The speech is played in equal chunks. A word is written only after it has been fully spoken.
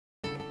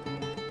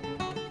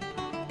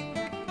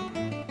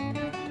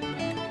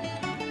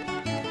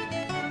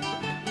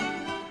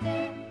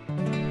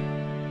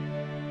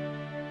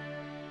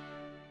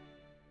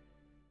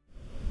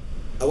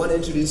I want to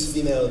introduce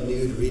female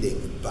nude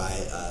reading by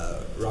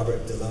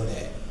Robert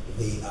Delaunay.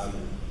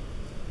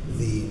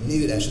 The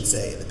nude, I should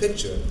say, in the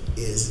picture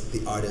is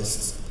the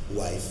artist's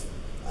wife,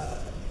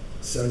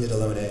 Sonia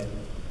Delaunay,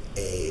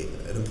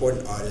 an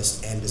important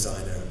artist and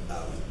designer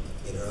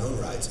in her own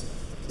right.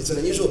 It's an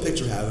unusual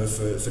picture, however,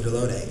 for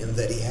Delaunay in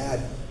that he had,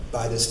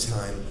 by this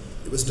time,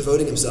 was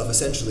devoting himself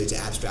essentially to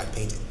abstract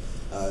painting.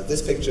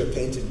 This picture,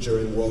 painted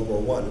during World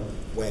War I,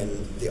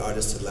 when the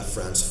artist had left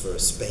France for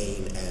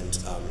Spain and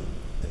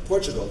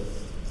Portugal,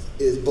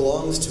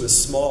 belongs to a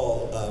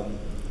small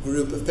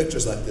group of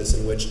pictures like this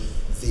in which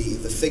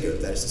the figure,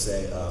 that is to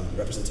say,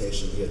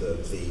 representation here,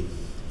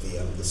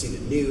 the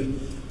seated nude,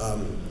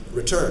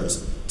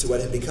 returns to what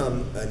had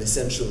become an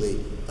essentially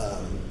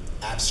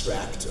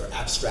abstract or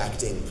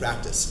abstracting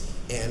practice.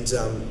 And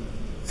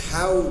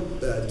how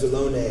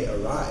Delaunay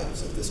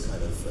arrives at this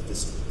kind of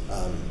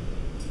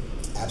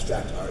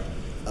abstract art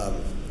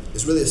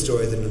is really a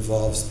story that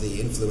involves the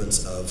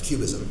influence of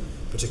Cubism,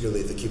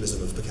 particularly the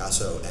Cubism of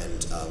Picasso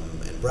and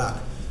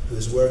Braque,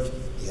 whose work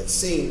he had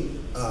seen,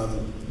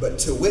 but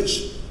to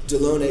which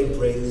Delaunay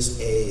brings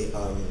a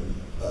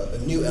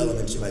new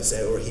element, you might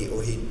say, or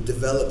he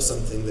develops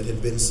something that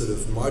had been sort of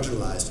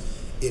marginalized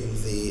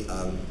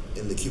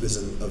in the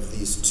Cubism of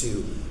these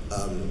two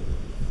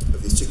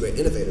great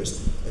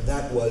innovators, and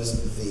that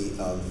was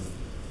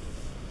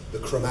the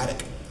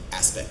chromatic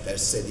aspect, that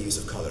is to say, the use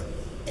of color,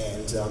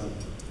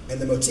 and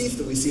the motif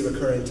that we see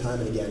recurring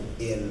time and again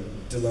in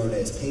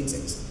Delaunay's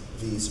paintings,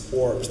 these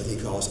orbs that he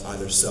calls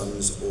either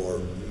suns or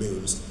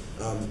moons,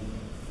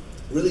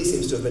 really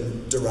seems to have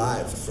been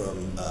derived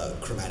from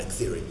chromatic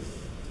theory.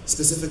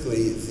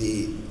 Specifically,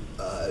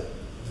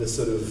 the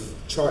sort of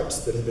charts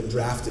that have been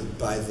drafted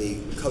by the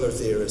color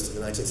theorist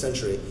in the 19th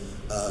century,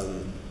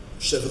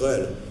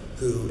 Earle,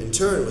 who in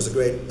turn was a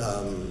great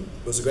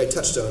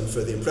touchstone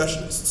for the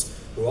Impressionists,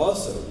 who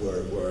also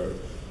were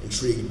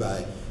intrigued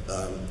by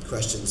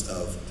questions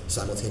of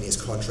simultaneous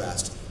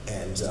contrast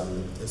and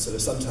sort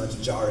of sometimes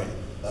jarring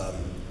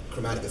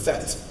chromatic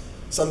effects.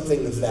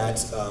 Something that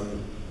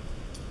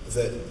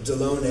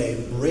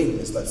Delaunay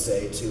brings, let's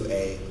say, to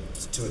a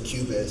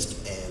Cubist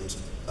and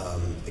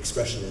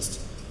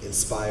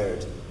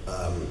expressionist-inspired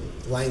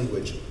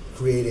language,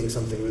 creating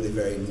something really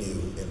very new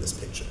in this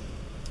picture.